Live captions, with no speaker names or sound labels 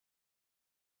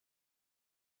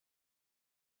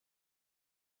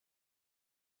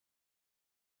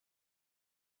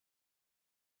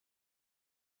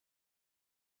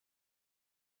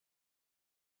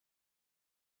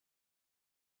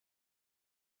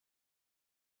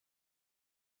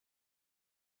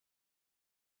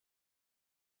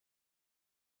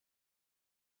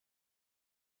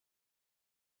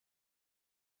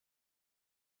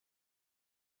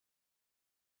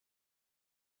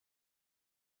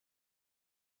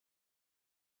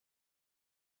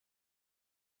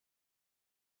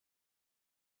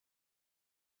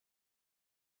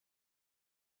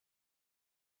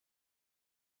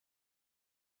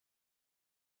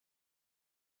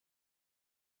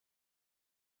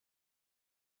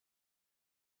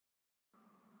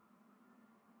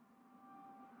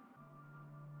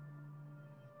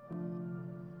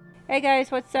Hey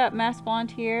guys, what's up?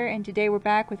 MasquedBlonde here, and today we're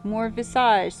back with more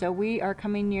Visage. So we are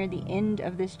coming near the end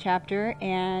of this chapter,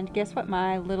 and guess what?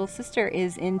 My little sister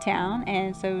is in town,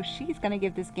 and so she's gonna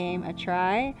give this game a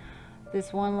try.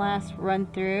 This one last run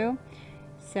through,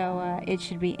 so it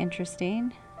should be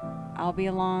interesting. I'll be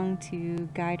along to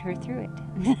guide her through it.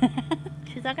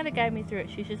 She's not gonna guide me through it.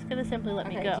 She's just gonna simply let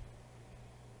me go.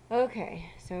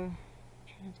 Okay, so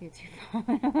try not to get too far.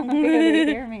 I don't want to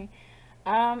hear me.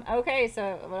 Okay,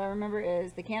 so what I remember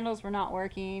is the candles were not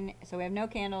working, so we have no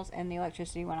candles, and the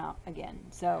electricity went out again.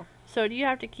 So do you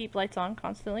have to keep lights on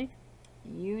constantly?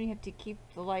 You have to keep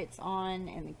the lights on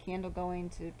and the candle going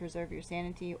to preserve your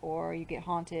sanity, or you get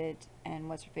haunted and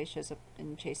what's her face shows up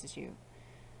and chases you.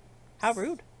 How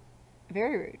rude.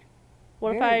 Very rude.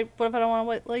 What if I don't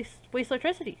want to waste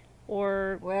electricity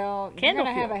or well, candle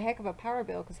you're gonna fuel? have a heck of a power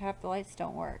bill because half the lights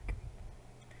don't work.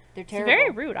 They're It's terrible.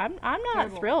 very rude. I'm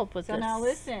not thrilled with this. So now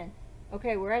listen.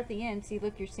 Okay, we're at the end. See,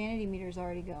 look, your sanity meter's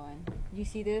already going. You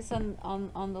see this on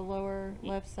the lower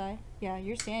left side? Yeah,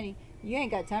 your sanity. You ain't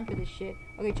got time for this shit.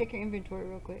 Okay, check your inventory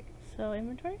real quick. So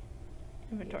inventory?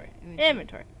 Inventory. Yeah,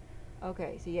 Inventory.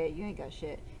 Okay, so yeah, you ain't got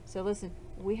shit. So listen,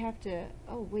 we have to...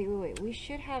 Oh, wait. We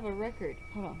should have a record.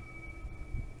 Hold on.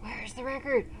 Where's the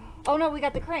record? Oh, no, we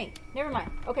got the crank. Never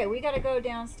mind. Okay, we got to go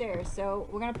downstairs. So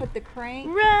we're going to put the crank...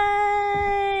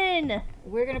 Run!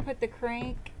 We're going to put the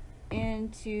crank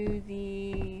into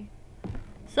the...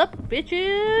 Sup,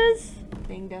 bitches?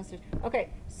 Thing downstairs.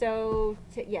 Okay, so...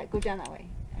 yeah, go down that way.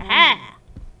 Ah!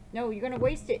 No, you're going to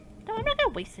waste it. No, I'm not going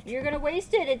to waste it. You're going to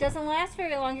waste it. It doesn't last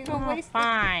very long. You're going to waste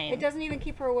fine. it. It doesn't even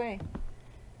keep her away.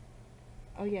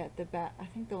 Oh, yeah, I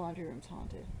think the laundry room's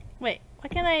haunted. Wait, why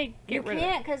can't I get rid of it?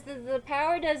 You can't, because the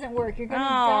power doesn't work. You're gonna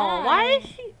die. Why is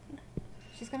she...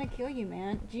 She's gonna kill you,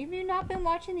 man. Have you not been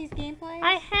watching these gameplays?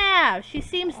 I have. She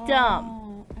seems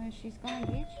dumb. She's gonna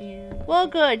get you. Well,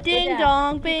 good. Ding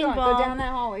dong, bing bong. Go down that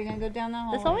hallway. You're gonna go down that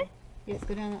hallway. This hallway? Yes,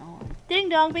 go down that hallway. Ding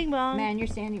dong, bing bong. Man, your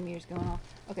sandy meter's going off.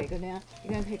 Okay, go down.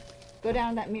 You're gonna go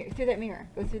down that mirror, through that mirror.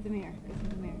 Go through the mirror. Go through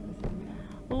the mirror. Go through the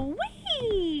mirror.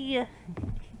 Whee!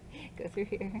 Go through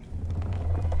here.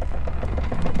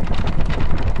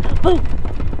 Boom!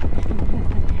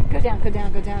 Go down.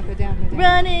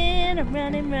 Running, I'm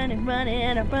running, I'm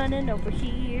running over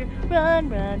here.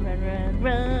 Run.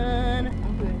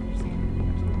 Oh, good.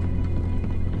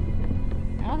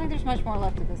 I don't think there's much more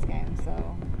left of this game,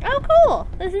 so... Oh, cool!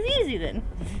 This is easy then.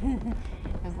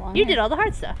 As long You as did all the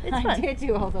hard stuff. It's fun. I did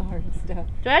do all the hard stuff.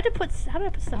 Do I have to put... How do I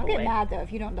put stuff away? I'll get mad, though,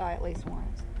 if you don't die at least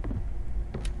once.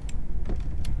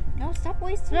 No, stop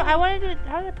wasting No, it. I wanted to...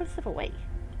 How did I put stuff away?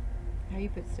 How you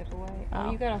put stuff away? Oh.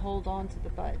 Oh, you gotta hold on to the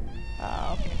button.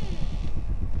 Oh, okay.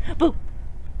 Boo!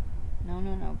 No,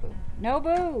 boo. No,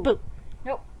 boo! Boo!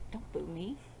 Nope, don't boo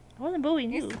me. I wasn't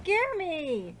booing you. You scare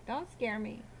me! Don't scare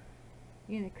me.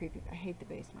 You're the creepy... I hate the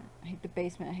basement. I hate the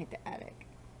basement. I hate the attic.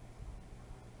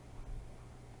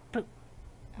 Boo!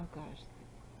 Oh, gosh.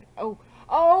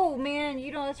 Oh, man,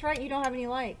 you don't... That's right, you don't have any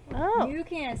light. Oh. You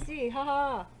can't see.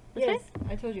 Haha. This Yes,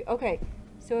 way? I told you. Okay,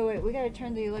 so wait, we gotta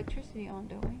turn the electricity on,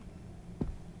 don't we?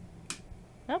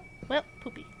 Oh, well,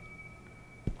 poopy.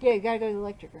 Yeah, you gotta go to the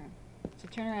electric room. So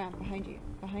turn around, behind you.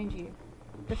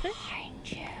 This way?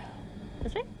 Behind you.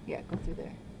 This way? Yeah, go through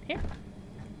there. Here?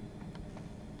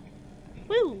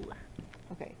 Woo!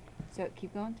 Okay, so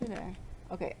keep going through there.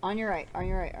 Okay, on your right. Okay,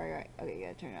 you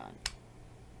gotta turn it on.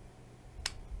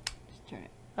 Just turn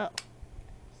it. Oh.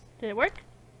 Did it work?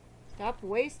 Stop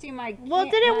wasting my... Well,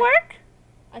 did it work?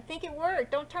 I think it worked.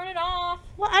 Don't turn it off.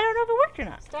 Well, I don't know if it worked or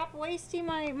not. Stop wasting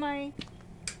my...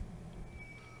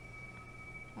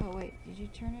 Oh, wait, did you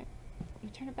turn it? You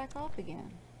turn it back off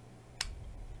again.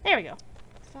 There we go.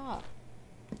 Stop.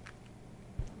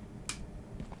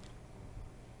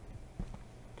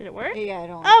 Did it work? Yeah, I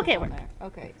don't. Okay, it worked.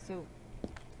 Okay, so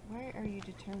why are you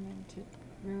determined to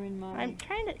ruin my... I'm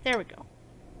trying to... There we go.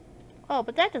 Oh,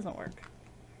 but that doesn't work.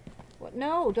 What?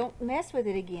 No, don't mess with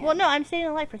it again. Well, no, I'm staying in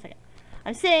the light for a second.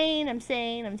 I'm saying. Okay.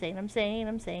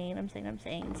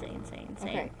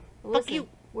 Well, Fuck listen, you.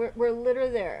 We're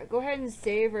literally there. Go ahead and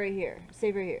save right here.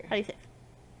 Save right here. How do you save?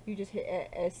 You just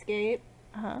hit escape,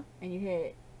 Uh-huh. and you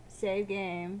hit save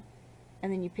game,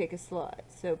 and then you pick a slot.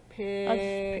 So I'll just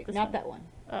pick this not one. that one.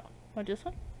 Oh, what, this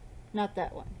one? Not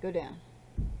that one. Go down.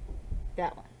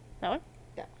 That one. That one?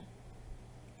 That one.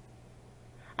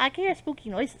 I can hear spooky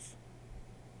noises.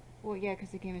 Well, yeah, because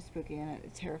the game is spooky and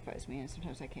it terrifies me, and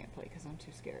sometimes I can't play because I'm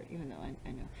too scared, even though I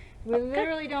know. We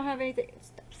literally don't have anything.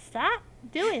 Stop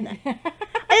doing that.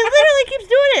 It literally keeps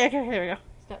doing it. Okay, there we go.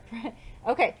 Stop.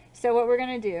 Okay, so what we're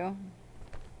going to do...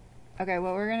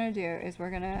 is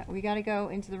we got to go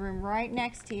into the room right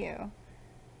next to you.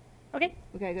 Okay.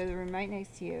 We gotta go to the room right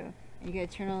next to you. And you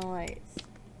gotta turn on the lights.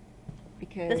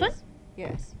 Because... This one?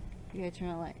 Yes. You gotta turn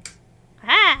on the lights.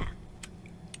 Ah!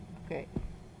 Okay.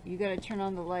 You gotta turn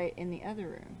on the light in the other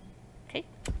room. Okay.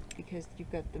 Because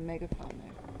you've got the megaphone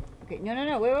there. Okay, no.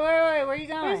 Wait. Where are you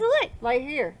going? Where's the light? Light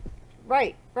here.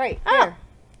 Right. Oh. There.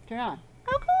 Turn on.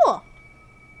 Oh, cool.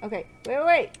 Okay.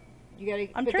 Wait. You gotta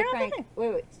I'm put the turning on the crank. thing.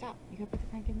 Wait. Stop. You gotta put the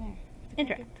crank in there. Put the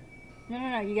crank Interact.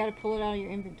 in. No. You gotta pull it out of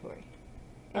your inventory.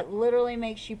 It literally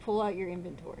makes you pull out your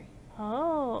inventory.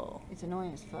 Oh. It's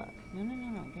annoying as fuck. No.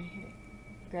 You gotta hit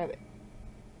it. Grab it.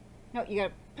 No, you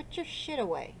gotta put your shit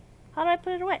away. How do I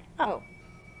put it away? Oh.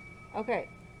 Okay.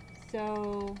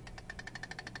 So...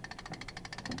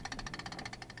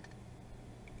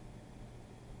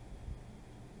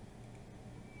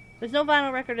 There's no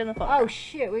vinyl record in the phone. Oh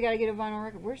shit, we gotta get a vinyl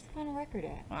record. Where's the vinyl record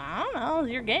at? I don't know.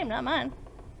 It's your game, not mine.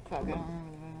 Fuck, I don't remember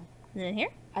the vinyl. Is it in here?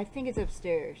 I think it's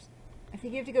upstairs. I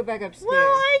think you have to go back upstairs. Well,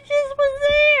 I just was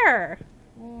there.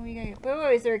 Well, you gotta...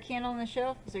 Wait, is there a candle on the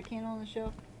shelf? Is there a candle on the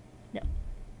shelf? No.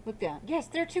 Look down. Yes,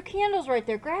 there are 2 candles right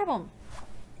there. Grab them.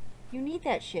 You need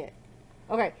that shit.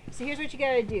 Okay, so here's what you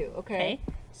gotta do, okay?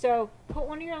 So, put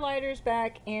one of your lighters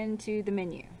back into the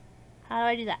menu. How do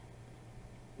I do that?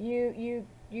 You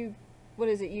what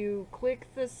is it? You click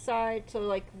the side, so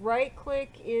like right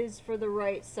click is for the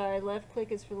right side, left click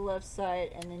is for the left side,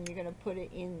 and then you're gonna put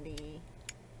it in the,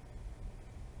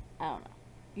 I don't know.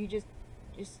 You just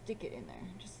stick it in there.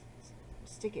 Just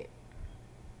stick it.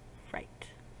 Right.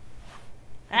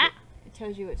 Ah! It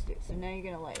tells you what to do. So now you're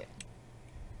gonna light it.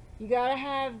 You gotta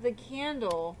have the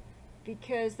candle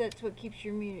because that's what keeps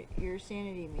your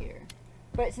sanity meter.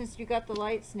 But since you got the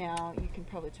lights now, you can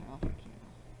probably turn off your candle.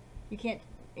 You can't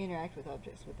interact with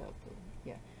objects without the...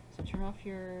 Yeah. So turn off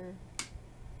your...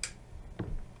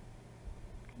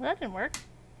 Well, that didn't work.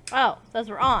 Oh, those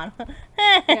were on.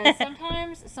 Yeah,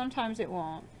 sometimes it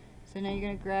won't. So now you're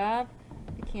going to grab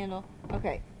the candle.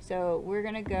 Okay, so we're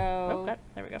going to go God.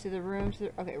 There we go. to the room.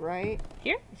 Okay, right?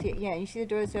 Here? See, yeah, you see the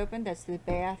door that's open? That's the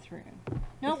bathroom.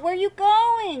 No, where are you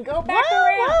going? Go back Whoa,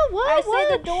 around. whoa, I said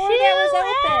the door that was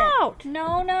chill open.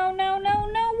 No.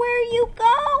 Where are you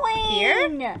going?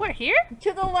 Here? Where, here?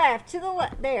 To the left.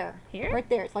 There. Here? Right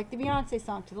there. It's like the Beyonce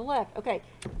song. To the left. Okay.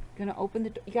 Gonna open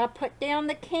the door. You gotta put down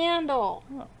the candle.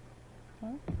 Oh. Huh?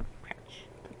 Crouch.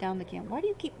 Put down the candle. Why do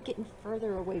you keep getting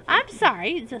further away from I'm me?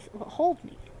 sorry. Just hold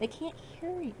me. They can't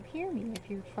hear me if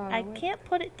you're far I away. can't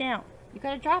put it down. You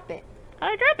gotta drop it. How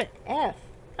do I drop it? F.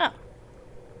 Oh.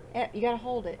 F. You gotta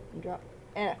hold it and drop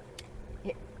F.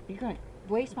 You're gonna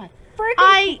waste my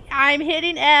freaking... I'm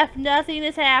hitting F. Nothing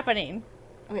is happening.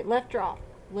 Okay, left drop.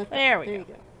 There we go. you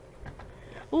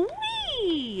go.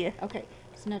 Whee! Okay,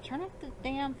 so now turn off the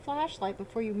damn flashlight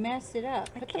before you mess it up.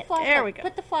 There we go.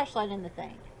 Put the flashlight in the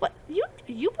thing. What? You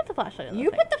put the flashlight on the You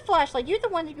thing. put the flashlight. You're the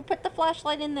one who put the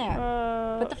flashlight in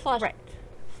there. Put the flashlight. Right.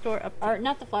 Store up. Or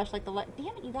not the flashlight, the light.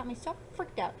 Damn it, you got me so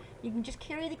freaked out. You can just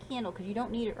carry the candle because you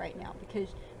don't need it right now.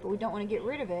 But we don't want to get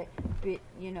rid of it. But,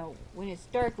 you know, when it's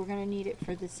dark, we're going to need it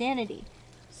for the sanity.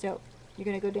 So, you're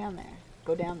going to go down there.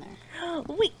 Go down there.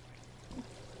 Wait.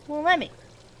 Well, let me.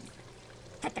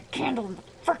 Put the candle in the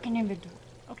freaking inventory.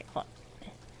 Okay, hold on.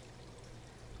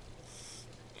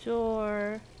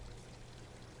 Store.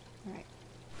 Alright.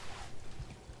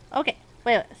 Okay.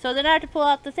 Wait. So then I have to pull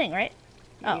out the thing, right?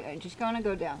 Oh. You're just going to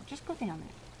go down. Just go down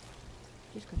there.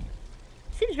 Just go down.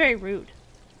 Seems very rude.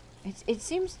 It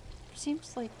seems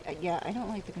like... yeah, I don't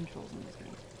like the controls in this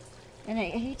game. And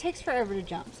he takes forever to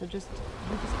jump, so just...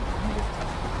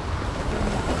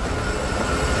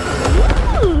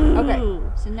 Okay,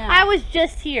 so now... I was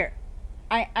just here.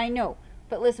 I know,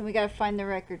 but listen, we gotta find the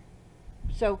record.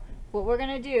 So, what we're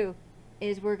gonna do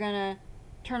is we're gonna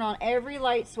turn on every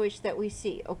light switch that we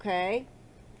see, okay?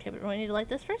 Okay, but do I need to light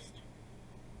this first?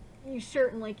 You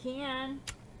certainly can.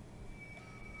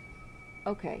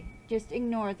 Okay, just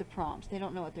ignore the prompts. They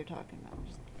don't know what they're talking about.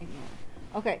 Just ignore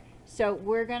them. Okay, so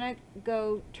we're gonna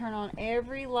go turn on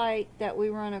every light that we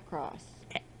run across.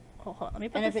 Okay. Oh, hold on. Let me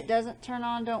put And this... if it doesn't turn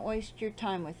on, don't waste your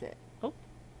time with it. Oh.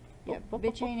 Yeah,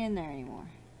 bitch ain't in there anymore.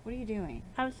 What are you doing?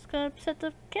 I was gonna set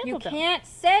the candle down. You can't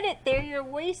set it there. You're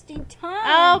wasting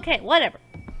time. Okay, whatever.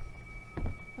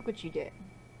 Look what you did.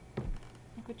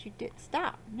 Look what you did.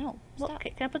 Stop. No. Well, Stop. okay,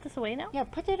 can I put this away now? Yeah,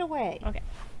 put it away. Okay.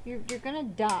 You're gonna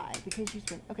die because you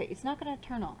spent... Okay, it's not gonna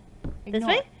turn on. This Ignore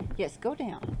way? it. Yes, go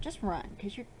down. Just run,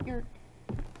 because you're...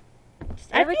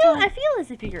 Just I every feel time...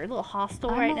 as if you're a little hostile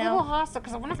I'm right a now. little hostile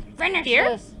because I want to finish Here?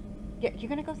 this. Yeah, you're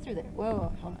gonna go through there.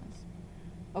 Whoa, hold on.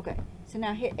 Okay, so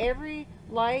now hit every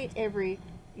light,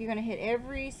 you're gonna hit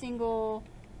every single,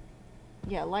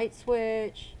 light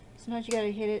switch. Sometimes you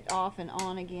gotta hit it off and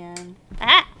on again.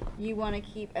 Ah! You want to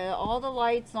keep all the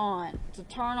lights on. So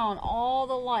turn on all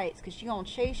the lights, because she's going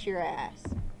to chase your ass.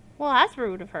 Well, that's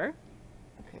rude of her.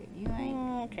 Okay, you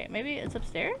ain't... Okay, maybe it's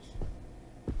upstairs?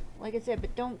 Like I said,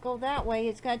 but don't go that way.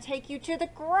 It's going to take you to the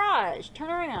garage. Turn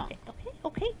around.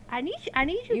 Okay. I need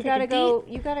you to gotta go.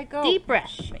 You gotta go. Deep breath.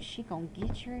 She gonna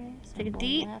get your ass. Take a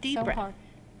deep breath. Hard.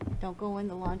 Don't go in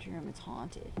the laundry room. It's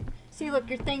haunted. See, look,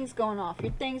 your thing's going off.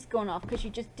 Your thing's going off because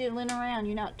you're just diddling around.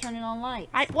 You're not turning on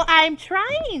lights. Well, I'm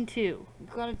trying to. You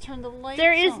gotta turn the lights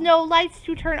There is on. no lights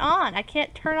to turn on. I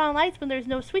can't turn on lights when there's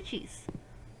no switchies.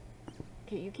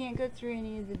 Okay, you can't go through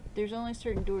any of the... There's only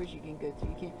certain doors you can go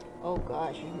through. You can't... Oh,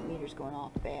 gosh, your meter's going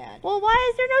off bad. Well,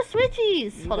 why is there no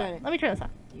switchies? Hold on. Let me turn this on.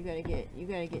 You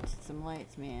gotta get some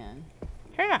lights, man.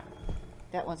 Turn it on.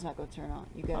 That one's not gonna turn on.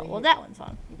 You gotta. Well, that one's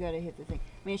on. You gotta hit the thing.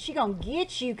 Man, she gonna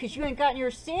get you because you ain't got your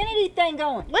sanity thing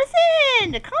going.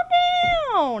 Listen,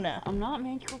 calm down. I'm not,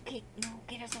 man. You gonna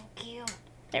get us all killed.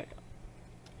 There we go.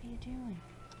 What are you doing?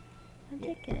 I'm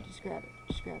taking it. Just grab it.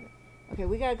 Just grab it. Okay,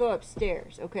 we gotta go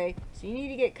upstairs. Okay, so you need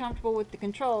to get comfortable with the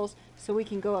controls so we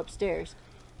can go upstairs.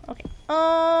 Okay.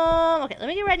 Okay. Let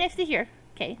me get right next to here.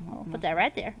 Okay. I'll put that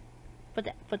right there. Put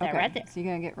that right there. So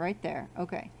you're gonna get right there.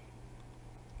 Okay.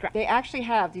 Drop. They actually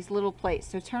have these little plates.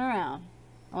 So turn around.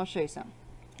 I'll show you some.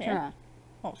 Turn around.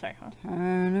 Oh, sorry. Huh?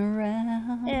 Turn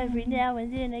around. Every now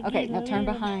and then I Okay, get now turn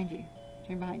behind you.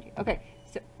 Turn behind you. Okay,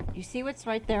 so you see what's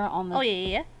right there on the... Oh,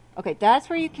 yeah. Okay, that's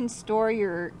where you can store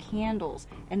your candles,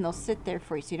 and they'll sit there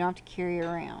for you, so you don't have to carry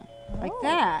around. Like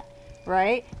that,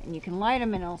 right? And you can light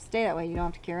them, and it'll stay that way. You don't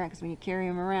have to carry around, because when you carry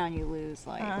them around, you lose,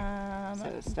 like,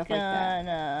 so stuff like that.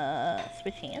 Gonna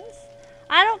switch hands.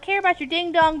 I don't care about your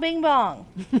ding dong bing bong.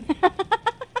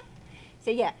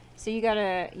 So yeah, so you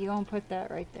gonna put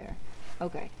that right there.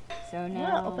 Okay, so now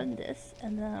I'm gonna open this,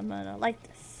 and then I'm gonna light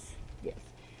this. Yes,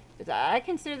 but I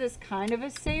consider this kind of a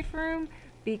safe room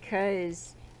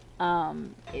because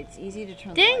it's easy to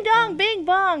turn. Ding the dong on. bing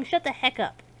bong. Shut the heck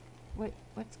up.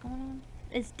 What's going on?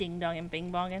 It's ding dong and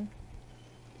bing bonging.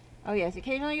 Oh yes,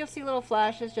 occasionally you'll see little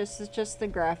flashes. It's just the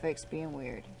graphics being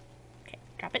weird. Okay,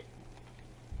 drop it.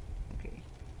 Okay.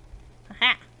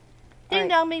 Aha. Ding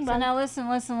dong bing bong. So now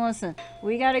listen.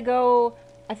 We gotta go.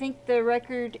 I think the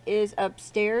record is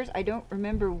upstairs. I don't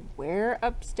remember where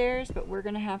upstairs, but we're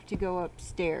gonna have to go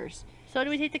upstairs. So do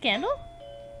we take the candle?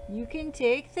 You can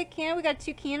take the candle. We got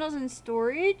 2 candles in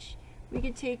storage. We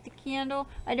can take the candle.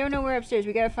 I don't know where upstairs.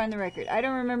 We gotta find the record. I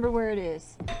don't remember where it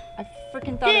is. I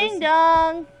freaking thought it was... Ding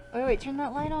dong. Wait, turn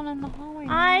that light on in the hallway.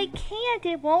 I can't.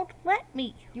 It won't let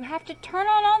me. You have to turn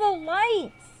on all the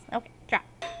lights. Okay, drop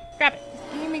it.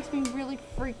 This game makes me really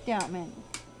freaked out, man.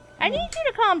 I need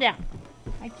you to calm down.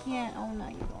 I can't. Oh, now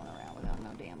you're going around without no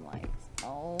damn lights.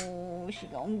 Oh, she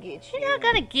gonna get you. You're not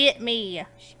gonna get me.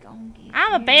 She gonna get you.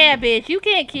 I'm a bad bitch. You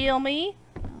can't kill me.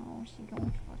 Oh, she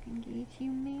gonna fucking get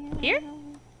you, man. Here?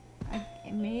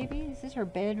 Maybe this is her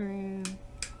bedroom.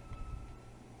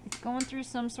 It's going through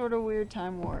some sort of weird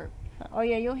time warp. Oh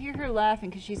yeah, you'll hear her laughing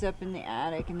because she's up in the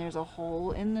attic and there's a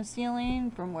hole in the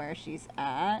ceiling from where she's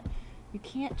at. You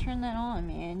can't turn that on,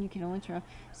 man. You can only turn on.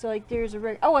 So like there's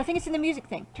a oh, I think it's in the music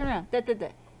thing. Turn around.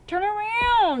 Turn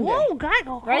around. Whoa, God,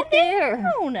 go right there.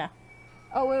 Down.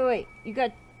 Oh wait. You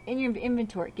got in your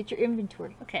inventory. Get your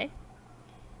inventory. Okay.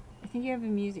 I think you have a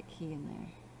music key in there.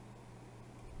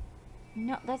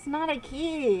 No, that's not a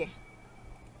key.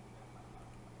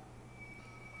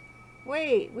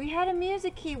 Wait, we had a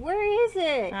music key. Where is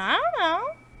it? I don't know.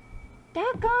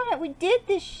 Doggone it, we did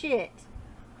this shit.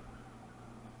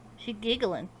 She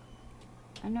giggling.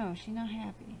 I know, she's not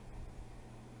happy.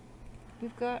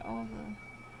 We've got all the...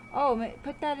 Oh,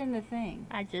 put that in the thing.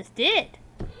 I just did.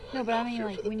 No, but I mean,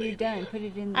 like, when you're done, put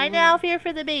it in the... I now fear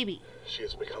for the baby. She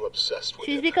has become obsessed with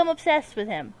him. She's become obsessed with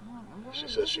him. She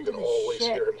says she can always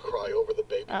hear him cry over the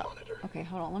baby monitor. Okay,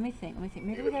 hold on, let me think.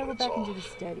 Maybe we gotta go back into the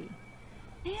study.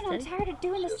 Man, I'm tired of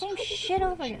doing the same shit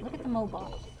over again. Look at the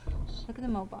mobile. Look at the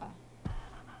mobile.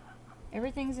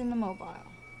 Everything's in the mobile.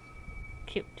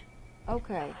 Cute.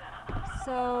 Okay,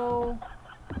 so...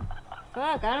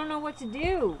 Fuck, I don't know what to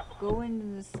do. Go into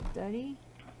the study?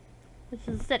 Which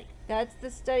is the study? That's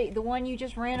the study. The one you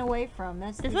just ran away from.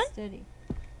 That's this the one? study.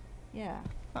 Yeah.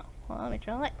 Oh, well, let me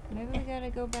try the light. Maybe we gotta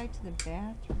go back to the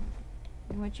bathroom.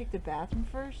 You wanna check the bathroom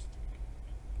first?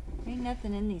 Ain't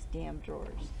nothing in these damn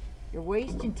drawers. You're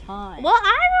wasting time. Well,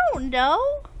 I don't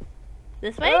know.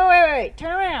 This way? Oh, wait.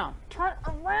 Turn around. Turn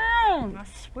around. I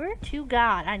swear to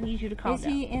God, I need you to calm down. Is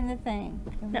he in the thing?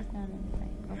 No. He's not in the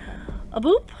thing. Okay. A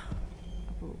boop?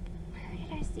 A boop. Where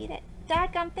did I see that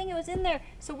daggone thing? It was in there.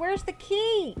 So where's the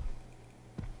key?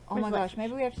 Oh my gosh,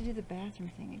 maybe we have to do the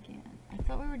bathroom thing again. I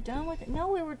thought we were done with it. No,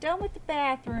 we were done with the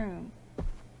bathroom.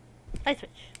 Light switch.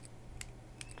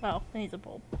 Oh, it needs a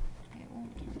bulb. Okay, it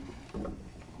won't turn.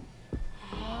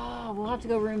 Oh, we'll have to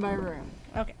go room by room.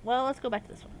 Okay, well, let's go back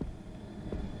to this one.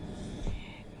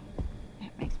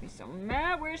 That makes me so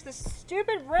mad. Where's the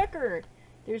stupid record?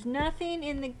 There's nothing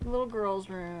in the little girl's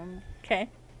room. Okay.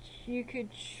 You could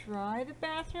try the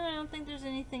bathroom. I don't think there's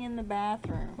anything in the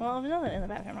bathroom. Well, if there's nothing in the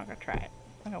bathroom, I'm not gonna try it.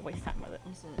 I'm gonna waste time with it.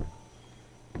 Is it?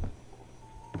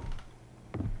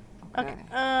 Okay.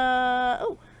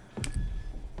 Oh.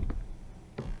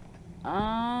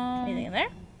 Anything in there?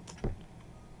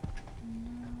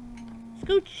 No.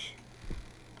 Scooch.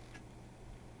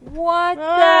 What the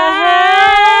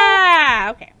heck?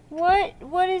 Okay.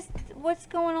 What's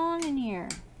going on in here?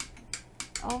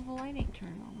 Oh, the light ain't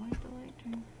turned on. Why is the light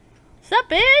turned on? Sup,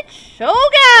 bitch? Oh,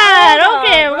 God!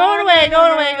 Okay, we're going away,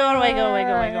 going away, going away, going away,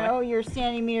 going away. Oh, your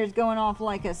sanity meter's going off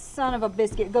like a son of a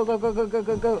biscuit. Go, go, go, go, go,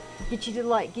 go, go. Get you to the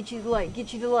light, get you to the light,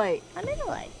 get you to the light. I'm in the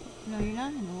light. No, you're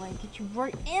not in the light. Get you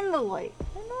right in the light.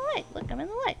 I'm in the light. Look, I'm in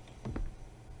the light.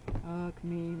 Fuck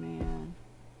me, man.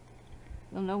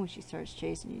 You'll know when she starts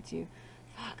chasing you, too.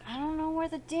 Fuck, I don't know where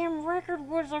the damn record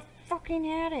was. I fucking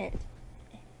had it.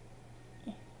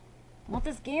 I want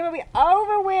this game to be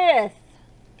over with.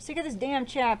 I'm sick of this damn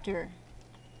chapter.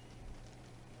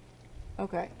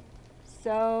 Okay.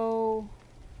 So...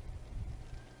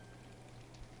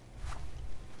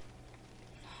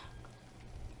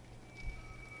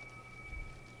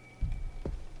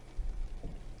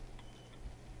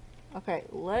 Okay,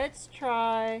 let's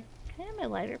try... Can I have my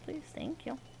lighter, please? Thank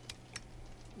you.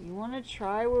 You want to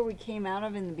try where we came out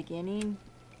of in the beginning?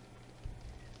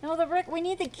 No, we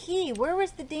need the key. Where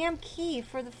was the damn key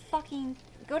for the fucking...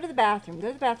 Go to the bathroom. Go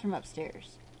to the bathroom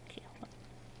upstairs. Okay.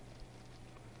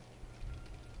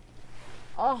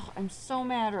 Oh, I'm so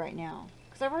mad right now.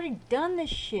 Because I've already done this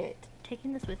shit.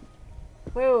 Taking this with me.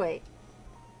 Wait, wait, wait.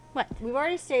 What? We've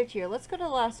already saved here. Let's go to the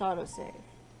last autosave.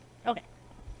 Okay.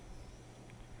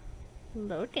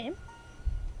 Load game.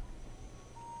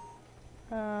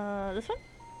 This one?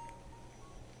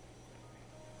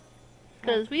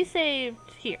 Because we saved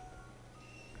here.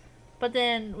 But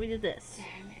then we did this.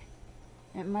 Damn it.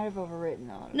 It might have overwritten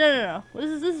the autosave. No.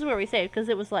 This is where we saved, because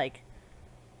it was like...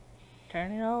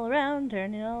 Turn it all around,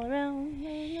 turn it all around.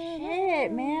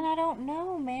 Shit, man. I don't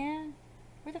know, man.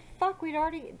 Where the fuck? We'd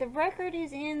already... The record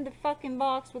is in the fucking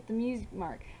box with the music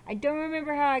mark. I don't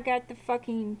remember how I got the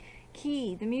fucking...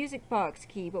 key, the music box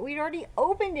key, but we'd already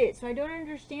opened it, so I don't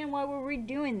understand why we're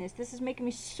redoing this. This is making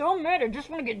me so mad. I just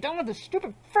want to get done with this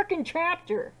stupid freaking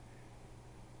chapter.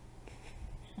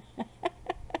 Would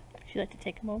you like to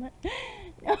take a moment?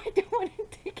 No, I don't want to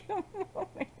take a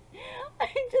moment.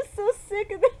 I'm just so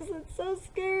sick of this. It's so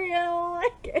scary. I don't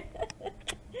like it.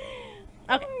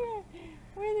 Okay. Oh,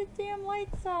 where are the damn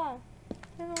lights off?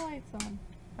 Turn the lights on.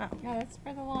 Oh. Yeah, that's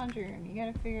for the laundry room. You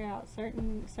gotta figure out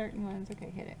certain ones. Okay,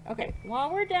 hit it. Okay,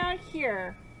 while we're down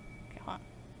here, Okay, hold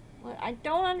on. I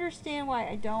don't understand why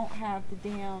I don't have the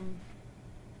damn...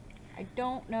 I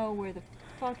don't know where the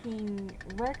fucking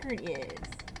record is.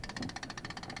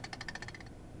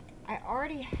 I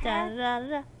already had...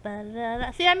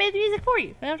 See, I made the music for you.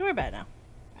 You don't have to worry about it now.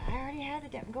 I already had the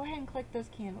damn... Go ahead and click those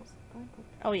candles. Go ahead and click.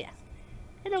 Oh, yeah.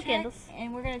 Hello, Check, candles.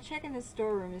 and we're gonna check in the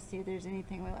storeroom to see if there's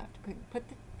anything we left. Quick, put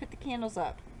the candles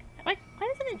up. Why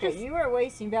doesn't it Okay, just... you are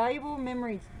wasting valuable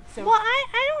memory. So Well, I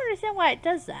don't understand why it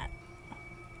does that.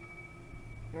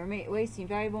 you're wasting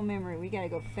valuable memory. We gotta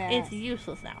go fast. It's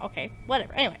useless now. Okay,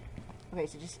 whatever. Anyway. Okay,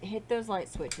 so just hit those light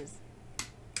switches.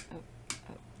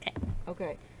 Okay.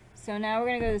 Okay. So now we're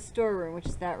gonna go to the storeroom, which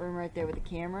is that room right there with the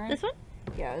camera. This one?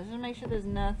 Yeah, let's just make sure there's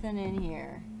nothing in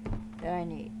here that I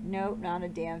need. Nope, not a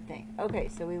damn thing. Okay,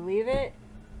 so we leave it.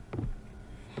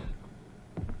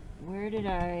 Where did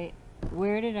I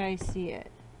see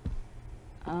it?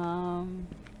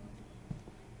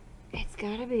 It's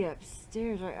gotta be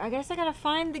upstairs, right? I guess I gotta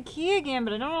find the key again,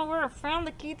 but I don't know where I found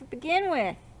the key to begin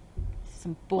with.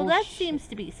 Some bullshit. Well, that seems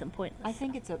to be some pointless. I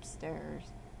think it's upstairs.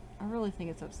 I really think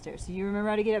it's upstairs. So you remember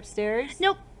how to get upstairs?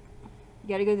 Nope. You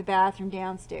gotta go to the bathroom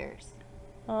downstairs.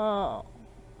 Oh.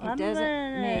 It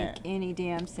doesn't make any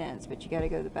damn sense, but you gotta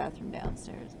go to the bathroom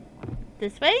downstairs.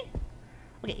 This way?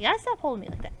 Okay, you gotta stop holding me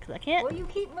like that, because I can't. Well, you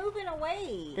keep moving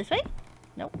away. This way?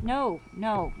 Nope. No.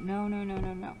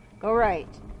 Go right.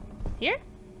 Here?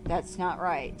 That's not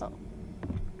right. Oh.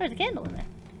 There's a candle in there.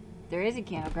 There is a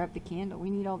candle. Grab the candle.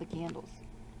 We need all the candles.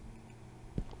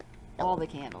 All the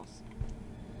candles.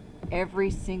 Every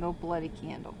single bloody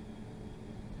candle.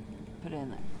 Put it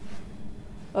in there.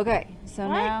 Okay, so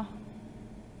What?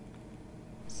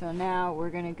 now we're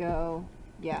gonna go,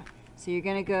 yeah. So you're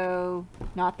gonna go,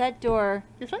 not that door,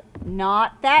 This one?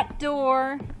 not that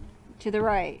door, to the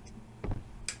right.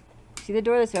 See the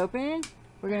door that's open?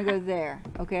 We're gonna go there,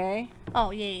 okay?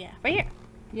 Oh, yeah. Right here.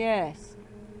 Yes.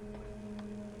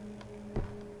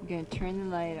 I'm gonna turn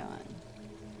the light on.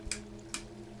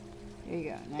 There you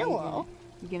go. Now Hello.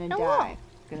 You're gonna Hello. dive.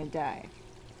 Gonna dive.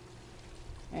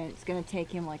 And it's gonna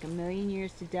take him like 1,000,000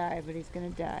 years to dive, but he's gonna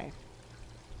dive.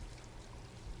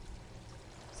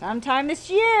 Sometime this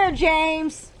year,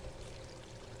 James!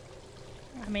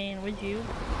 I mean, would you?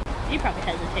 You probably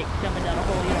hesitate jumping down a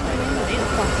hole you don't really know either.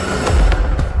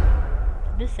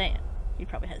 I'm just saying. You'd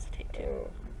probably hesitate too.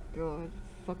 God,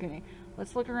 fucking.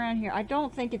 Let's look around here. I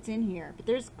don't think it's in here, but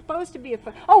there's supposed to be a.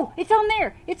 Oh, it's on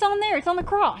there! It's on there! It's on the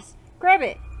cross! Grab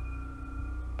it!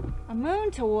 A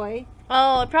moon toy?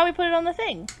 Oh, I'd probably put it on the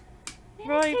thing. Man,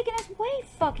 Right. it's taking us way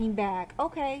fucking back.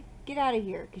 Okay, get out of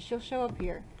here, because she'll show up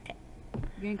here. Okay.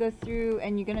 You're gonna go through,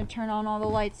 and you're gonna turn on all the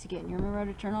lights again. You remember how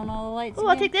to turn on all the lights Oh, again?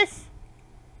 I'll take this.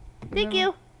 Thank you.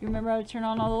 You remember how to turn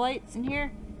on all the lights in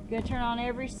here? You're gonna turn on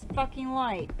every fucking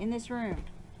light in this room.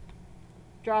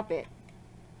 Drop it.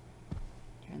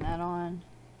 Turn that on.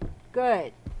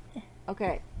 Good.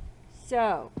 Okay.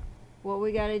 So, what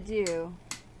we gotta do...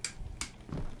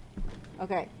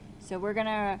 Okay. So we're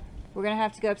gonna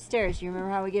have to go upstairs. You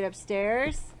remember how we get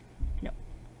upstairs? No.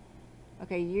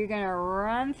 Okay, you're gonna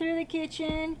run through the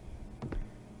kitchen.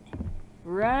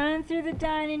 Run through the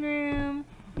dining room.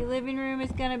 Your living room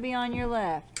is gonna be on your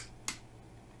left.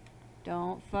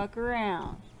 Don't fuck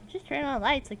around. Just turn on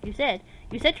lights like you said.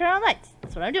 You said turn on lights.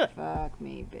 That's what I'm doing. Fuck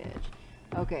me, bitch.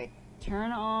 Okay,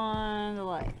 turn on the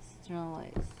lights. Turn on the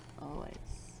lights. All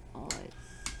lights. All lights.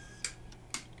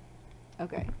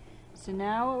 Okay. So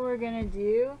now what we're gonna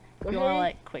do... Go You ahead. wanna,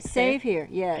 like, quick save here.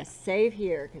 Yes, save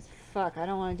here. Because fuck, I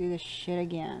don't want to do this shit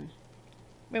again.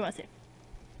 We want to save.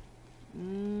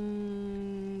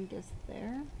 Guess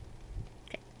there?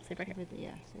 Okay, save right here.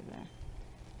 Yeah, save there.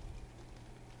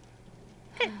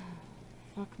 Okay.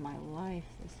 Fuck my life.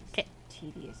 This is 'Kay.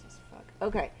 tedious as fuck.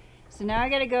 Okay, so now I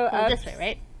gotta go Go up. this way,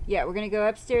 right? Yeah, we're gonna go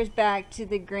upstairs back to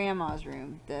the grandma's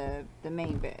room, the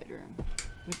main bedroom,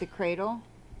 with the cradle.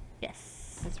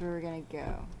 Yes. That's where we're gonna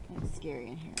go. And it's scary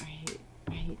in here.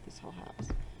 I hate this whole house.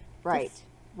 Right,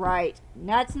 right.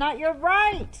 That's not your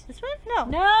right. This one? No.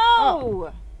 No.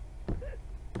 Oh.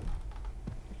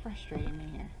 You're frustrating me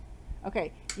here.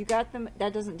 Okay, you got them.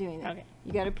 That doesn't do anything. Okay.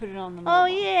 You got to put it on the. Oh mobile.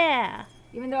 yeah.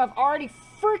 Even though I've already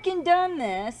freaking done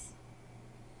this.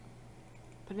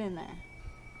 Put it in there.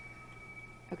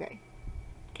 Okay.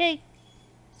 Okay.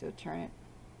 So turn it.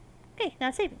 Okay, now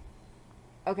saving.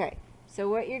 Okay. So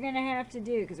what you're gonna have to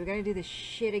do, because we're gonna do this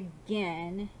shit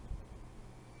again.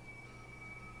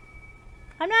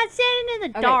 I'm not sitting in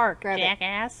the Okay, dark, grab it.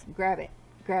 jackass. Grab it.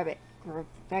 Grab it.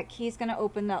 That key's gonna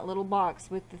open that little box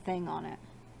with the thing on it.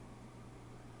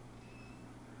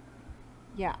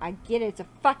 Yeah, I get it. It's a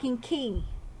fucking key.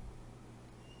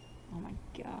 Oh my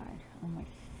god. Oh my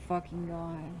fucking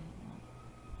god.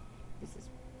 This is...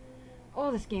 Oh,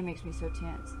 this game makes me so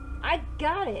tense. I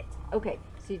got it. Okay,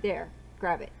 see there.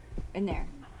 Grab it. In there.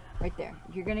 Right there.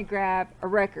 You're gonna grab a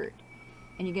record.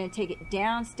 And you're gonna take it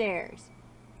downstairs.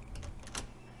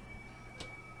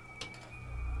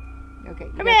 Okay.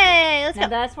 you got Hooray! Let's Now go.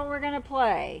 that's what we're gonna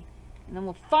play. And then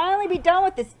we'll finally be done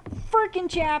with this freaking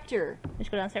chapter.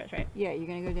 Just go downstairs, right? Yeah, you're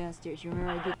gonna go downstairs. You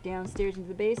remember how to get downstairs into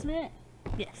the basement?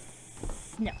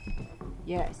 Yes. No.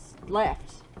 Yes.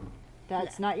 Left. That's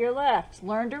Left. not your left.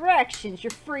 Learn directions.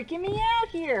 You're freaking me out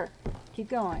here. Keep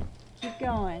going. Keep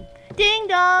going. Ding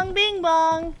dong, bing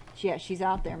bong. Yeah, she's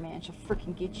out there, man. She'll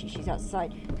freaking get you. She's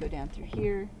outside. Go down through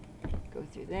here. Go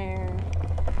through there.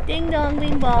 Ding dong,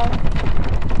 bing bong.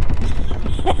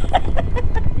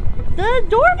 The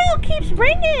doorbell keeps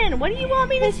ringing. What do you want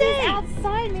me to say? She's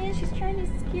outside, man. She's trying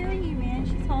to scare you, man.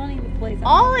 She's haunting the place.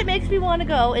 All it makes me want to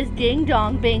go is ding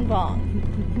dong, bing bong.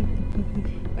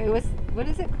 Wait, what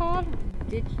is it called?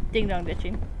 Ding dong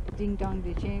ditching. Ding dong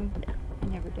ditching. I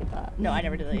never did that. No, I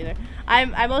never did that either.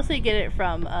 I mostly get it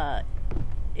from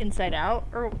Inside Out,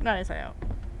 or not Inside Out.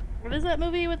 What is that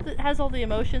movie with has all the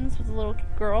emotions with the little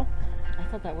girl? I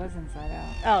thought that was Inside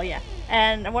Out. Oh yeah,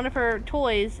 and one of her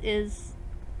toys is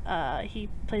he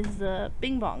plays the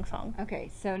Bing Bong song.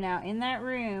 Okay, so now in that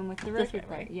room with the This record way,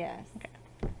 player, right? yes. Okay.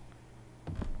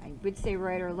 I would say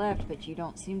right or left, but you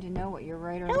don't seem to know what your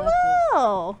right or left is.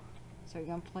 Hello. So you're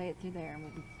gonna play it through there, and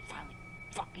we'll be finally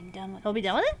fucking done with it. He'll be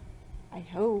done with it. I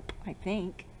hope. I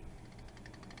think.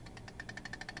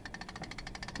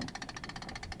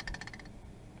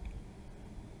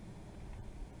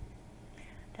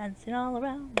 Dancing all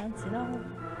around, dancing all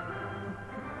around.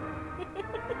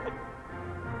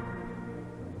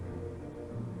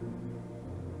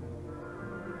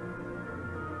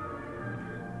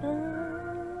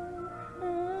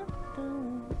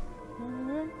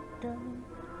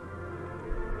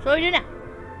 So what do you do now?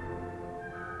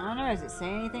 I don't know. Does it say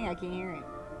anything? I can't hear it.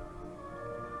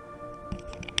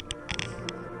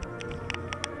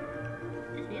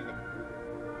 Just music.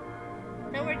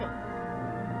 No, where to go?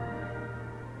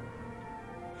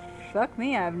 Fuck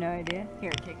me, I have no idea.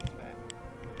 Here, take this back.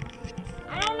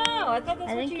 I don't know. I thought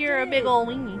that's I what think you you're did. a big old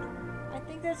weenie. I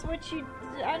think that's what you...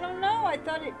 I don't know. I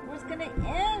thought it was gonna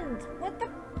end. What the...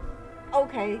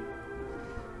 Okay.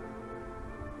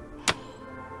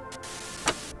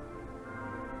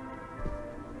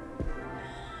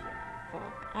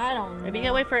 Fuck. I don't know. Maybe you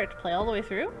gotta wait for it to play all the way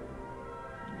through?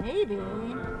 Maybe.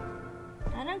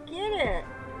 I don't get it.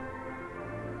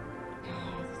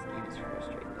 This game is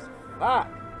frustrating as fuck.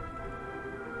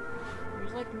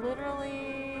 There's like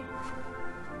literally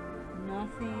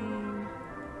nothing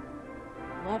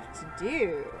left to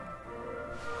do.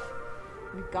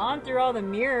 We've gone through all the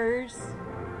mirrors.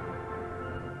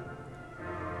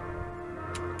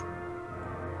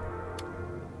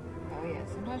 Oh yeah,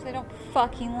 sometimes they don't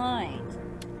fucking lie.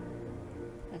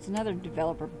 That's another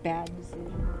developer bad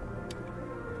decision.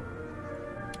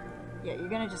 Yeah, you're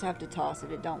gonna just have to toss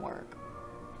it. It don't work.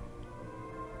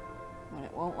 When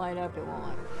it won't light up, it won't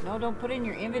light up. No, don't put it in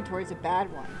your inventory. It's a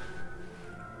bad one.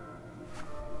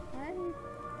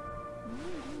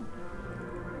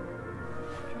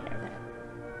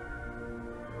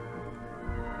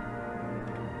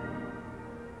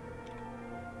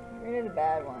 Get rid of the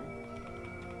bad one.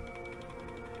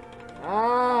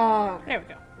 Oh. There we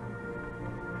go.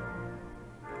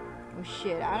 Oh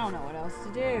shit, I don't know what else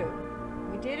to do.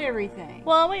 We did everything.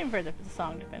 Well, I'm waiting for the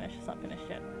song to finish. It's not finished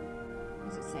yet.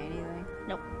 Does it say anything?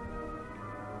 Nope.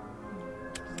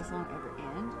 Does the song ever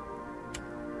end?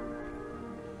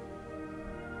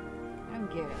 I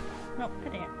don't get it. Nope,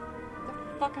 good damn. What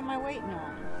the fuck am I waiting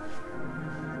on?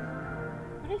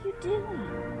 What are you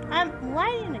doing? I'm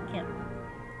lighting the candle.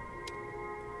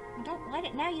 Well, don't light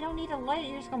it now. You don't need to light it.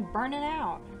 You're just gonna burn it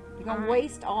out. You're gonna Alright.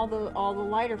 waste all the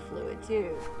lighter fluid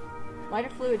too. Lighter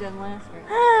fluid doesn't last very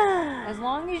long. As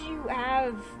long as you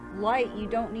have light, you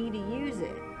don't need to use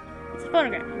it. It's a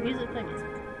phonograph. Music, play music.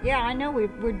 Yeah, I know.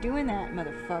 We're doing that,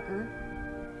 motherfucker.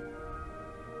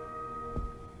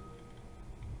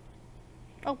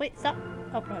 Oh, wait, stop.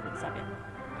 Oh, no, I didn't stop yet.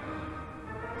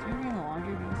 Is there anything in the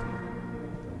laundry basket?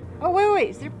 Oh, wait.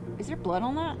 Is there blood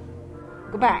on that?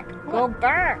 Go back. Go What?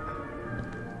 back.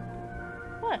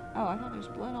 What? Oh, I thought there was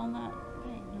blood on that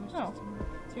thing. No, it's Oh. just...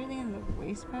 Is there anything in the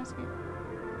waste basket?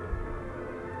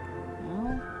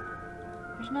 No.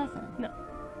 There's nothing. No.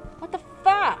 What the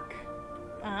fuck?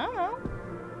 I don't know.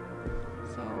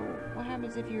 So, what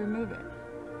happens if you remove it?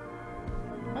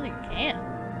 I don't think you can.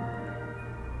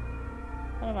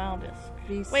 What about this?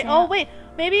 The Wait, sound... oh, wait.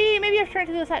 Maybe I have to turn it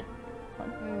to the side.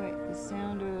 Wait. The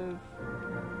sound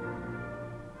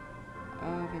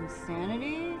of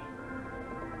insanity?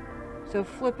 So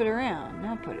flip it around.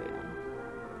 Now put it on.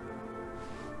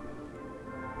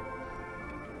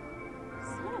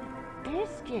 Son of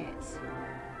biscuits.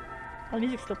 Oh, the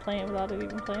music's still playing without it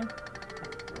even playing.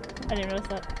 I didn't notice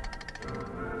that.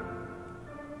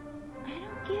 I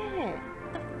don't get it.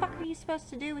 What the fuck are you supposed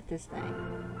to do with this thing?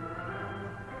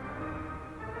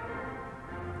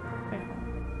 Wait, hold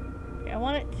on. Okay, I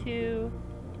want it to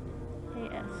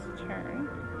AS turn.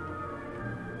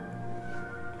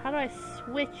 How do I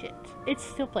switch it? It's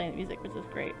still playing the music, which is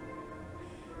great.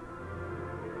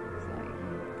 It's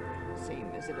like same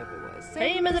as it ever was.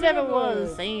 Same as it ever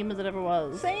was. Same as it ever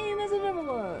was. Same as it ever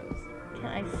was. Can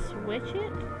I switch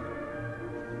it?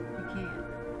 You can't.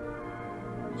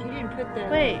 But you didn't put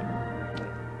that. Wait.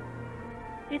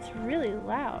 It's really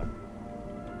loud.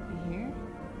 You hear?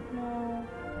 No.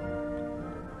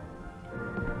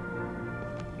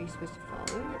 Are you supposed to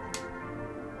follow it?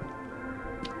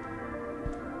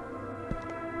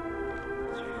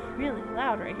 It's really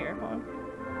loud right here. Hold on.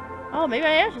 Oh, maybe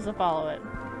I am supposed to follow it.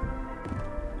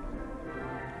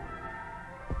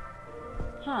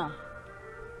 Huh.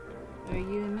 Better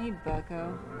you than me,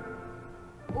 bucko.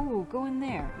 Ooh, go in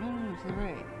there. No, to the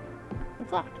right.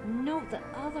 It's locked. No, the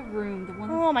other room, the one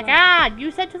that's Oh my locked. god,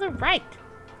 you said to the right.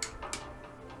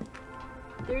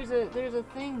 There's a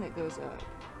thing that goes up.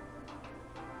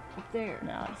 Up there.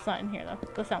 No, it's not in here though.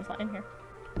 The sound's not in here.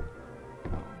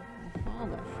 Oh, we'll follow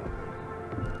that fucker.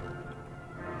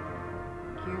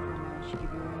 Careful, man. She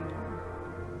could go anywhere.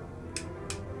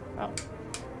 Oh.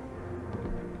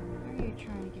 Why are you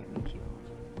trying to get me killed?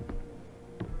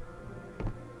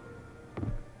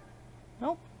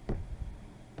 Nope.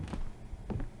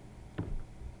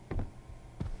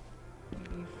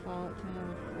 Maybe you follow it to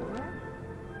another floor?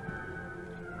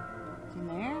 It's in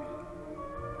there?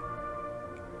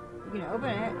 You can open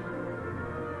it.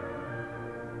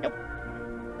 Nope.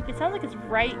 sounds like it's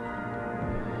right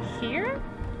here?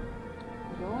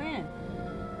 Go in.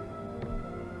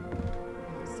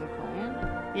 Is it still playing?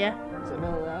 Yeah. Is it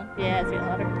really loud? Yeah, it's getting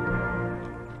louder.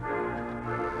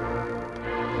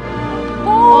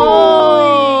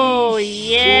 Oh,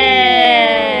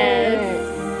 yes!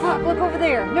 Fuck, look over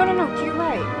there. No, to your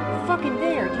right. Fucking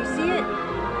there. Do you see it?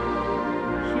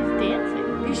 She's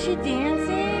dancing. Is she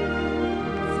dancing?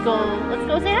 Let's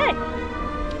go say hi.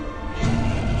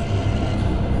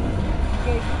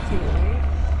 Okay, you two, right?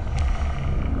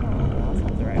 Oh, that's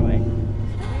not the right way.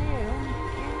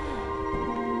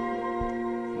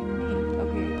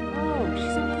 Okay. Oh,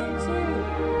 she's over there too.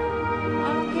 I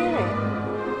don't get it.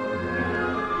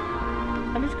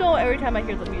 I'm just going every time I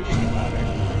hear the music get louder.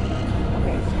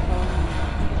 Okay, so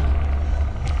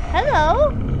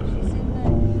Hello! she's in the...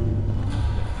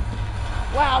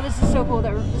 Wow, this is so cool.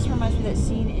 This reminds me of that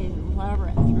scene in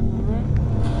Labyrinth, remember?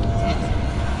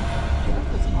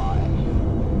 Jeff was hot.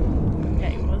 Yeah,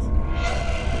 he was.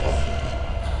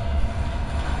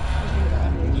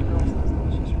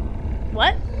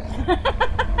 What?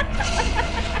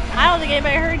 I don't think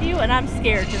anybody heard you, and I'm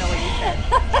scared to know what you said.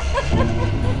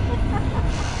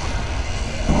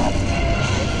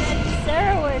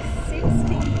 Sarah was 16. So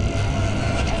he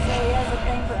has a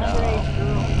thing for underage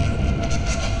girls.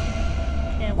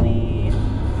 Can we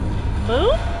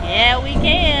move? Yeah, we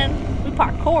can. We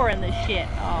parkour in this shit.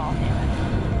 Oh, damn it.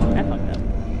 I fucked up. So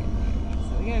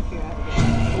we gotta figure out how to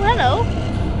get Well, hello.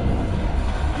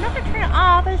 I'm not gonna turn it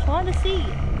off. I just wanted to see.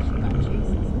 She's not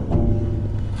Jesus.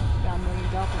 Got a million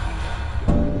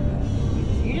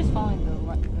doppelgangers. You're just following the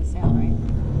sound, right?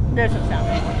 There's no sound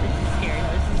anymore. It's just scary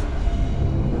noises.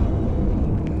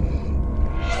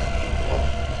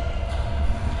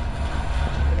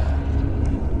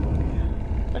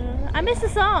 I missed the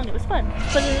song. It was fun.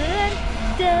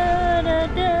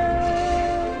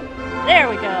 There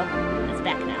we go. It's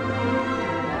back now.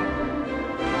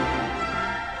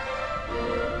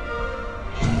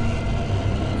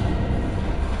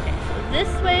 Okay, so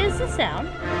this way is the sound.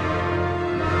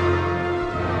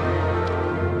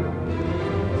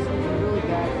 This is really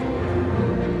bad.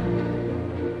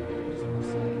 Just wanna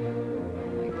say,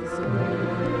 like the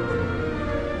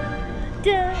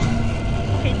Duh.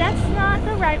 Okay, that's not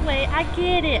the right way. I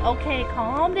get it. Okay,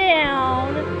 calm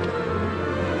down.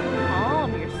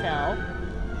 Calm yourself.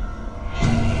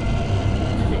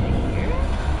 Is it here?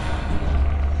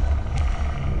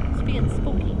 It's being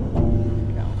spooky.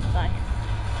 No, it's not here.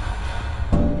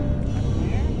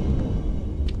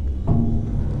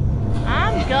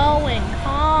 I'm going.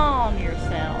 Calm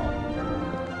yourself.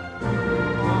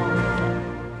 Calm yourself.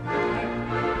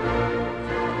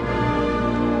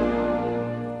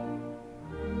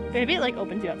 Maybe it like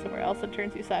opens you out somewhere else and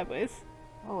turns you sideways.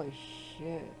 Holy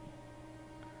shit.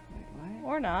 Wait, what?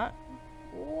 Or not.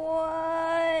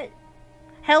 What?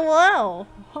 Hello!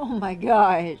 Oh my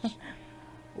gosh.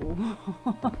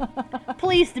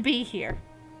 Pleased to be here.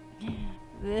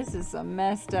 This is some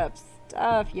messed up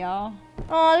stuff, y'all.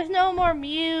 Oh, there's no more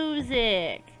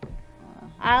music.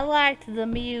 I liked the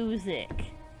music.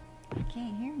 I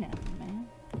can't hear nothing, man.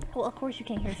 Well, of course you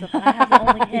can't hear something. I have the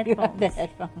only You have headphones. the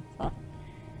headphones on.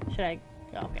 Should I?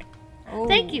 Oh, okay. Oh,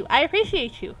 Thank you. I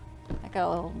appreciate you. I got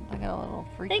a little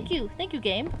freaky. Thank you. Thank you,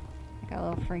 game. I got a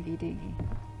little freaky deaky.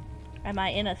 Am I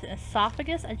in an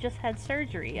esophagus? I just had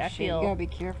surgery. I Shit, feel. you gotta be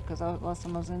careful because last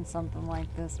time I was in something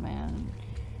like this, man.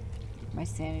 My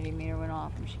sanity meter went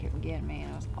off and she kept getting me,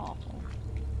 and it was awful.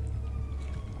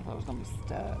 I thought I was gonna be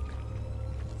stuck.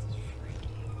 This is freaky.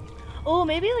 Oh,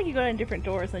 maybe like you go in different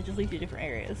doors and it just leads you to different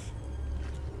areas.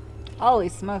 Holy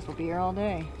smokes, we'll be here all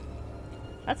day.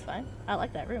 That's fine. I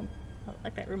like that room. I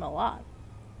like that room a lot.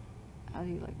 How do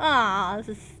you like? Ah, this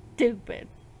is stupid.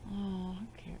 Oh,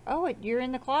 okay. Oh, wait, you're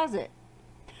in the closet.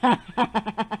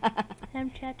 I'm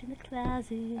trapped in the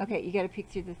closet. Okay, you gotta peek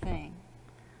through the thing.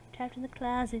 Trapped in the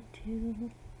closet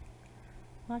too.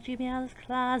 Won't you get me out of this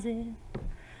closet?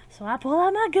 So I pull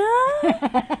out my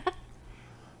gun.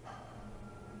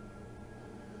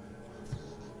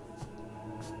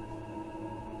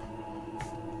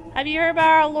 Have you heard about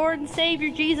our Lord and Savior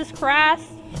Jesus Christ?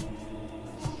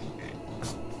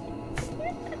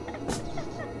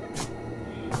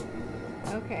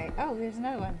 Okay. Oh, there's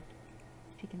another one.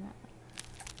 Peeking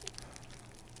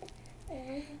that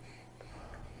way.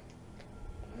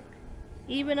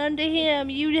 Even unto him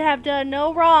you have done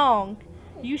no wrong.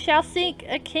 You shall seek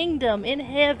a kingdom in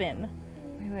heaven.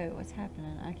 Wait, what's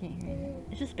happening? I can't hear anything.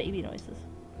 It's just baby noises.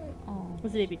 Oh.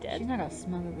 Was the baby dead? She's not gonna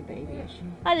smother the baby, is she?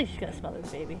 I think she's gonna smother the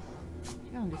baby. She's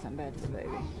gonna do something bad to the baby.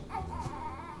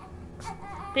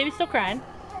 Baby's still crying.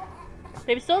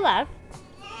 Baby's still alive.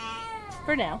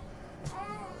 For now.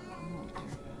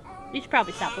 You should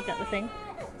probably stop looking at the thing.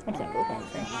 I'm stopping looking at the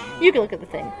thing. You can look at the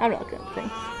thing. I'm not looking at the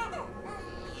thing.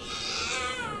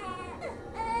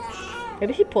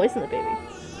 Maybe she poisoned the baby.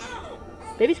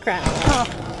 Baby's crying.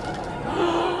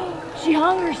 She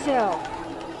hung herself.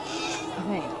 I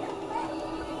think.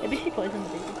 Maybe she poisoned the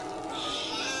baby.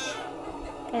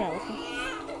 I'm not looking.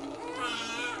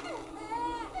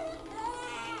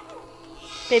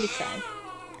 Baby's crying.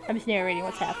 I'm just narrating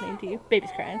what's happening to you.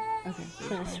 Baby's crying. Okay.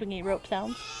 The swinging rope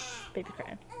sounds. Baby's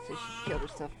crying. So she killed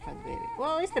herself in front of the baby.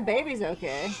 Well, at least the baby's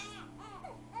okay.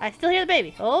 I still hear the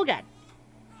baby. Oh god.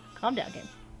 Calm down, game.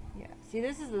 Yeah. See,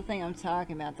 this is the thing I'm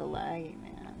talking about, the lagging,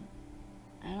 man.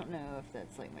 I don't know if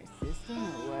that's like my system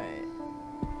or what.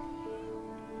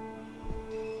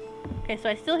 Okay, so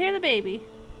I still hear the baby.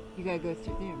 You gotta go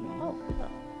through there, man. Oh.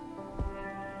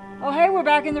 Oh, hey, we're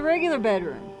back in the regular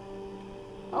bedroom.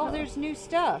 Oh, there's new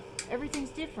stuff. Everything's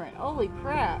different. Holy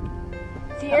crap.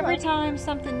 See, every time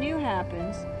something new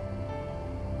happens...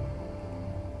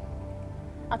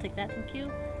 I'll take that, thank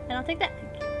you. And I'll take that,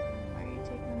 thank you. Why are you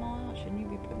taking them all out? Shouldn't you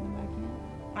be putting them back in?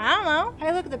 I don't know.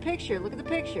 Hey, look at the picture. Look at the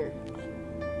picture.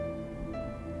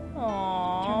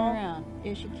 Aww. Turn around.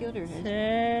 Yeah, she killed her.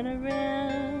 Turn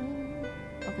around.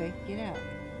 Okay, get out.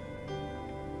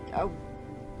 Oh.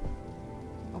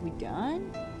 Are we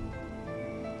done?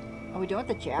 Are we done with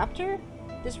the chapter?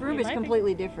 This room is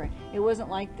completely different. It wasn't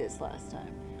like this last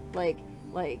time. Like,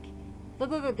 look,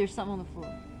 there's something on the floor.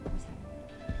 What's that?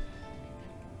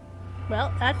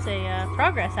 Well, that's a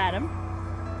progress item.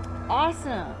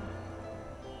 Awesome.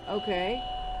 Okay.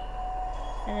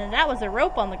 And then that was a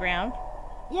rope on the ground.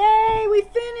 Yay, we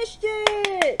finished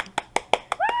it!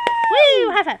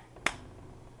 Woo! High five!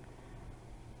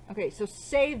 Okay, so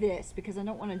save this because I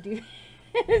don't want to do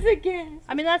this again.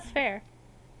 I mean, that's fair.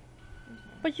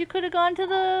 But you could have gone to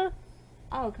the...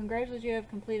 Oh, congratulations, you have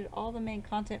completed all the main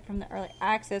content from the early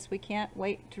access. We can't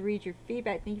wait to read your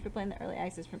feedback. Thank you for playing the early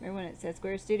access from everyone at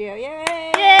TheScarlettGamer Studio.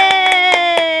 Yay!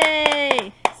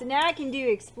 Yay! So now I can do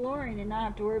exploring and not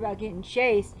have to worry about getting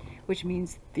chased, which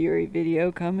means theory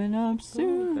video coming up soon.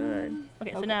 Ooh, good.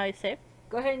 Okay, so now you save.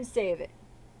 Go ahead and save it.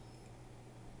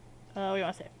 What do you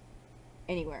want to save?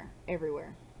 Anywhere.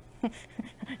 Everywhere.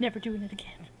 Never doing it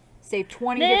again. Save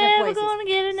 20 different places. Never gonna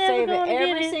get it, never Save gonna it get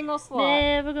every it. single slot.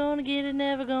 Never gonna get it,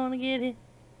 never gonna get it.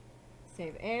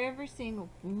 Save every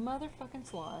single motherfucking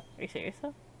slot. Are you serious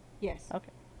though? Yes. Okay.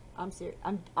 I'm serious.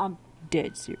 I'm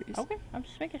dead serious. Okay, I'm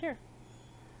just making sure.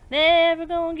 Never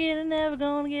gonna get it, never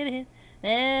gonna get it.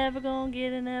 Never gonna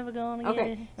get it, never gonna get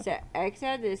it. Okay, so X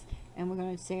out this, and we're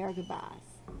gonna say our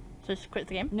goodbyes. So just quit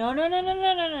the game? No.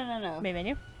 Main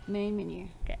menu? Main menu.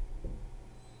 Okay.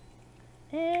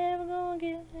 Never gonna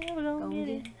get it, never gonna get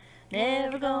it.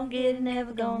 Never gonna get it,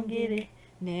 never gonna get it.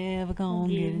 Never gonna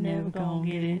get it, never gonna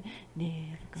get it.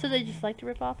 Never. So they just like to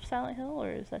rip off Silent Hill,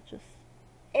 or is that just...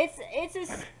 It's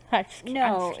I'm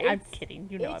kidding.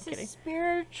 You know I'm kidding. It's a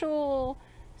spiritual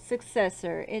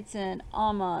successor. It's an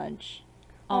homage.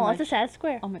 Oh, it's a sad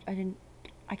square.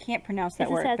 I can't pronounce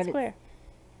that word. It's a sad square.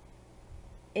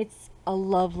 It's a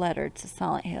love letter to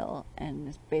Silent Hill, and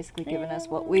it's basically giving us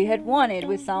what we had wanted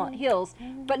with Silent Hills,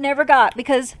 but never got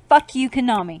because fuck you,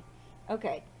 Konami.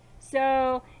 Okay,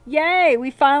 so yay,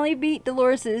 we finally beat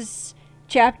Dolores's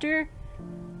chapter.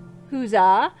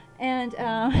 Huzzah! And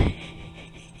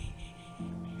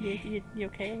You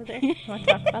okay over there? You want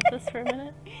to talk about this for a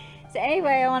minute? So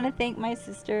anyway, I want to thank my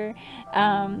sister,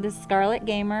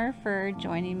 TheScarlettGamer, for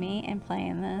joining me and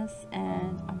playing this.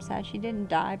 And I'm sad she didn't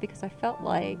die because I felt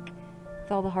like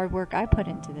with all the hard work I put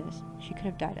into this, she could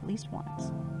have died at least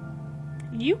once.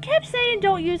 You kept saying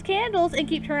don't use candles and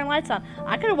keep turning lights on.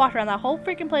 I could have walked around that whole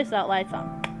freaking place without lights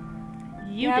on.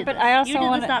 I also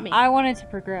I wanted to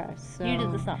progress. So. You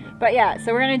did this, not me. But yeah,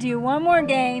 so we're gonna do one more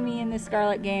game, me and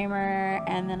TheScarlettGamer,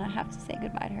 and then I have to say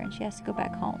goodbye to her, and she has to go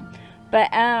back home.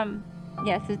 But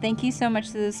yeah, so thank you so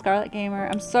much to TheScarlettGamer.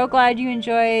 I'm so glad you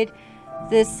enjoyed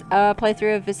this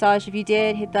playthrough of Visage. If you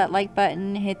did, hit that like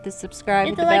button, hit the subscribe,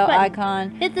 hit the bell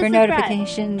icon for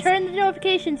notifications. Turn the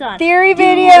notifications on. Theory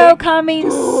video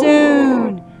coming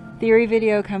soon. Theory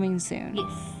video coming soon.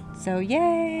 Yes. So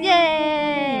yay!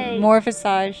 Yay! More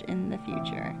Visage in the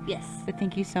future. Yes. But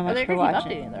thank you so much for They're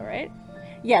watching. updating though, right?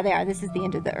 Yeah, they are. This is the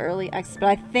end of the early access, but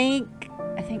I think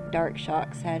Dark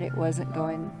Shock said it wasn't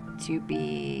going to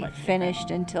be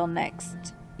finished until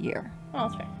next year. Oh,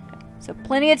 that's fair. Okay. So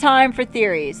plenty of time for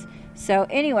theories. So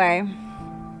anyway,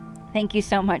 thank you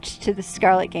so much to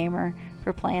TheScarlettGamer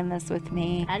for playing this with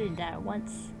me. I didn't die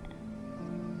once.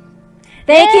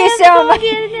 Thank you so much.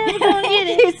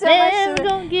 Thank you so much to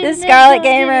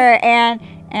TheScarlettGamer,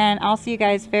 and I'll see you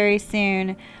guys very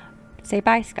soon. Say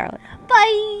bye, Scarlett.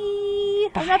 Bye!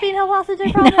 I'm not being held hostage,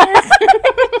 I promise.